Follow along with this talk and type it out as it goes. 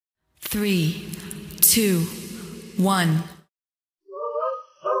3, 2, 1.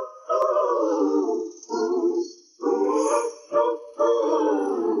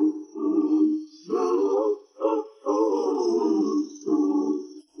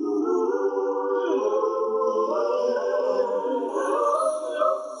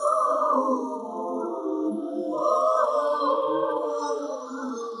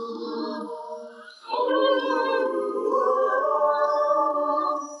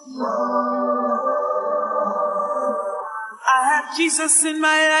 Jesus in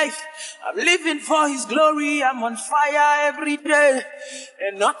my life, I'm living for his glory, I'm on fire every day,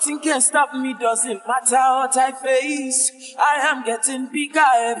 and nothing can stop me, doesn't matter what I face, I am getting bigger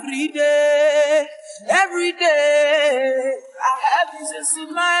every day, every day. I have Jesus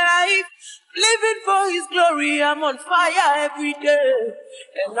in my life, living for his glory, I'm on fire every day,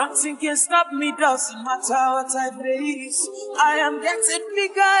 and nothing can stop me, doesn't matter what I face, I am getting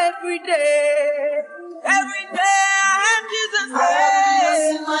bigger every day. Every day I have Jesus. I have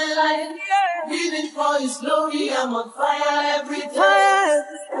Jesus in my life, living for his glory. I'm on fire every day.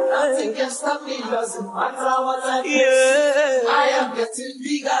 Nothing can stop me, doesn't matter what I face. I am getting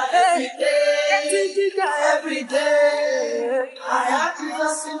bigger every day. Every day. I have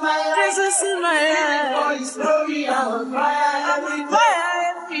Jesus in my life, living for his glory. I'm on fire every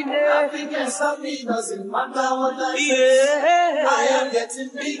day. Nothing can stop me, doesn't matter what I face. I am getting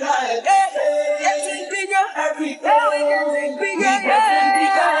bigger every day. Getting bigger every day. Getting bigger, bigger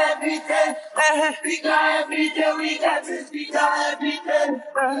every day. Bigger every day. We getting bigger every day.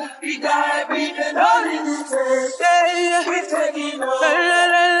 Bigger every day. No limits. We're taking over.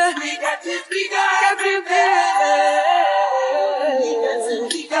 We getting bigger every day. We getting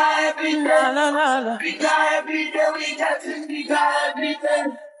bigger every day. Bigger every day. We getting bigger every day.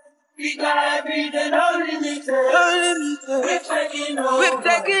 Bigger every day, no limits. We're taking over. We're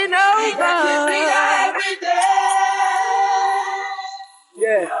taking We over. getting bigger every day.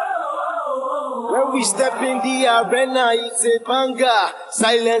 Yeah. When we step in the arena, it's a banger.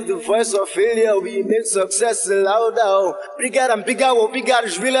 Silence the voice of failure, we make success louder. Bigger and bigger, what we got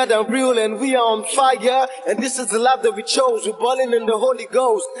is realer than real, and we are on fire. And this is the life that we chose, we're balling in the Holy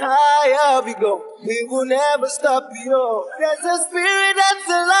Ghost. Higher we go, we will never stop, yo. There's a spirit that's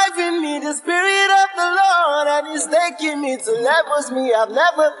alive in me, the spirit of the Lord, and it's taking me to levels me I've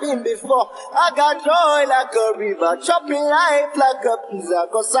never been before. I got joy like a river, chopping life like a pizza,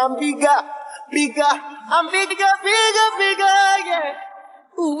 cause I'm bigger. Bigger, I'm bigger, bigger, bigger, yeah.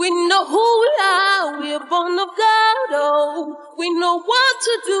 We know who we are, we're born of God, oh. We know what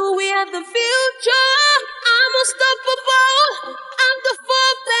to do, we have the future. I'm unstoppable, I'm the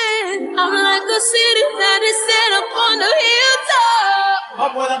fountain. I'm like a city that is set upon the hilltop.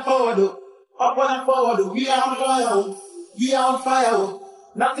 Upward and forward, upward and forward, we are on fire, we are on fire.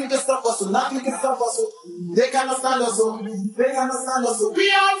 Nothing can stop us, nothing can stop us. They cannot stand us, they cannot stand us. We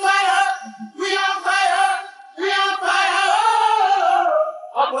are on fire, we are on fire, we are on fire.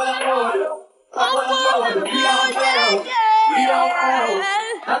 Upward and forward, we are on fire, we are on fire.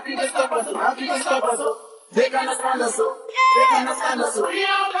 Nothing can stop us, nothing can stop us. They cannot stand us, they cannot stand us. We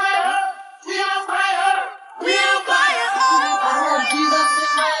are on fire, we are on fire, we are on fire. I have Jesus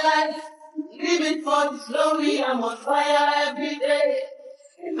in my life, living for his glory. I'm on fire every day.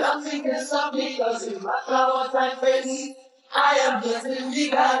 Nothing can stop me, doesn't matter what I face. I am getting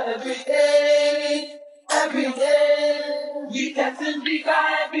bigger every day. Every day, we getting bigger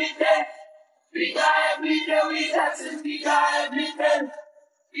every day. Bigger every day, we getting bigger every day.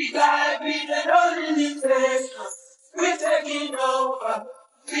 Bigger every day, no limitations. We're taking over.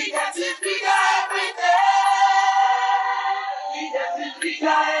 We getting bigger every day. We getting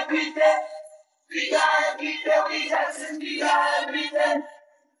bigger every day. Bigger every day, we getting bigger every day.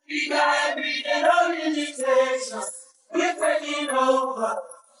 Bigger every day, no limitations. We're taking over.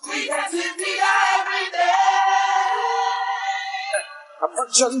 We getting bigger every day. I'm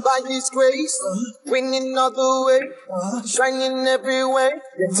functioned by his grace, winning all the way, shining everywhere,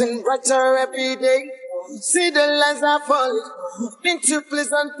 getting brighter every day. See the lights are falling into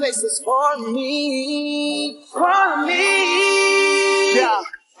pleasant places for me, for me. Yeah,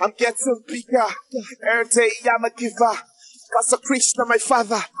 I'm getting bigger. Every day I'm a giver. Pastor Krishna, my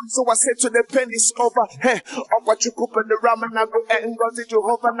father. So I said to the pen is over. Hey, up what you cook in the ram and I go and go to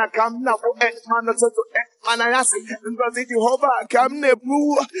Jehovah and I come now. Man, man, I ask and go to Jehovah. I come ne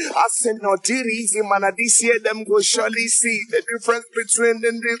blue. I said, no, dear easy man. This year them go surely see the difference between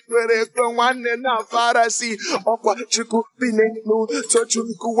the different one and a Pharisee. Up what you cook in the no, so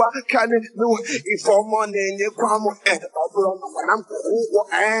you go can no. If I'm on the come,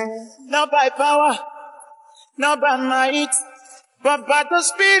 I'm not by power. Not by might, but by the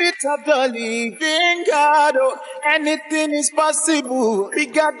Spirit of the living God, oh, anything is possible.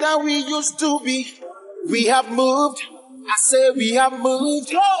 Bigger than we used to be. We have moved. I say we have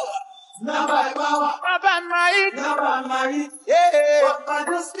moved. Oh. Not by power, Not by might, not by might, yeah, but by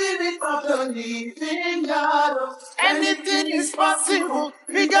the Spirit of the living God. anything is possible.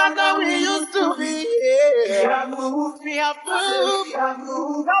 Bigger than we used to be. We Yeah. have moved, We have I said we moved. have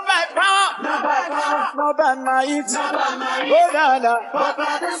moved. Not by power, Not by power, not by might, not by might, oh na na. but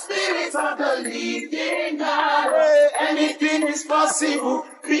by the Spirit of the living God. Yeah. Anything is possible,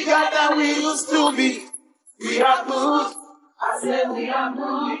 bigger than we used to be. We have moved. I said we have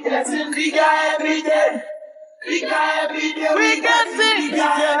moved. Getting bigger every day. Bigger every day. We getting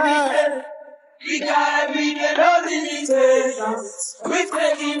bigger every day. Bigger every day. No limitations. We're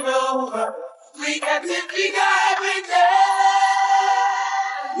taking over. We getting bigger every day.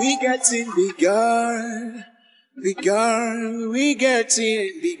 We getting bigger, bigger, we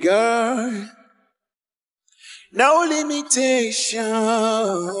getting bigger. No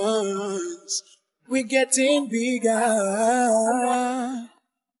limitations, we getting bigger.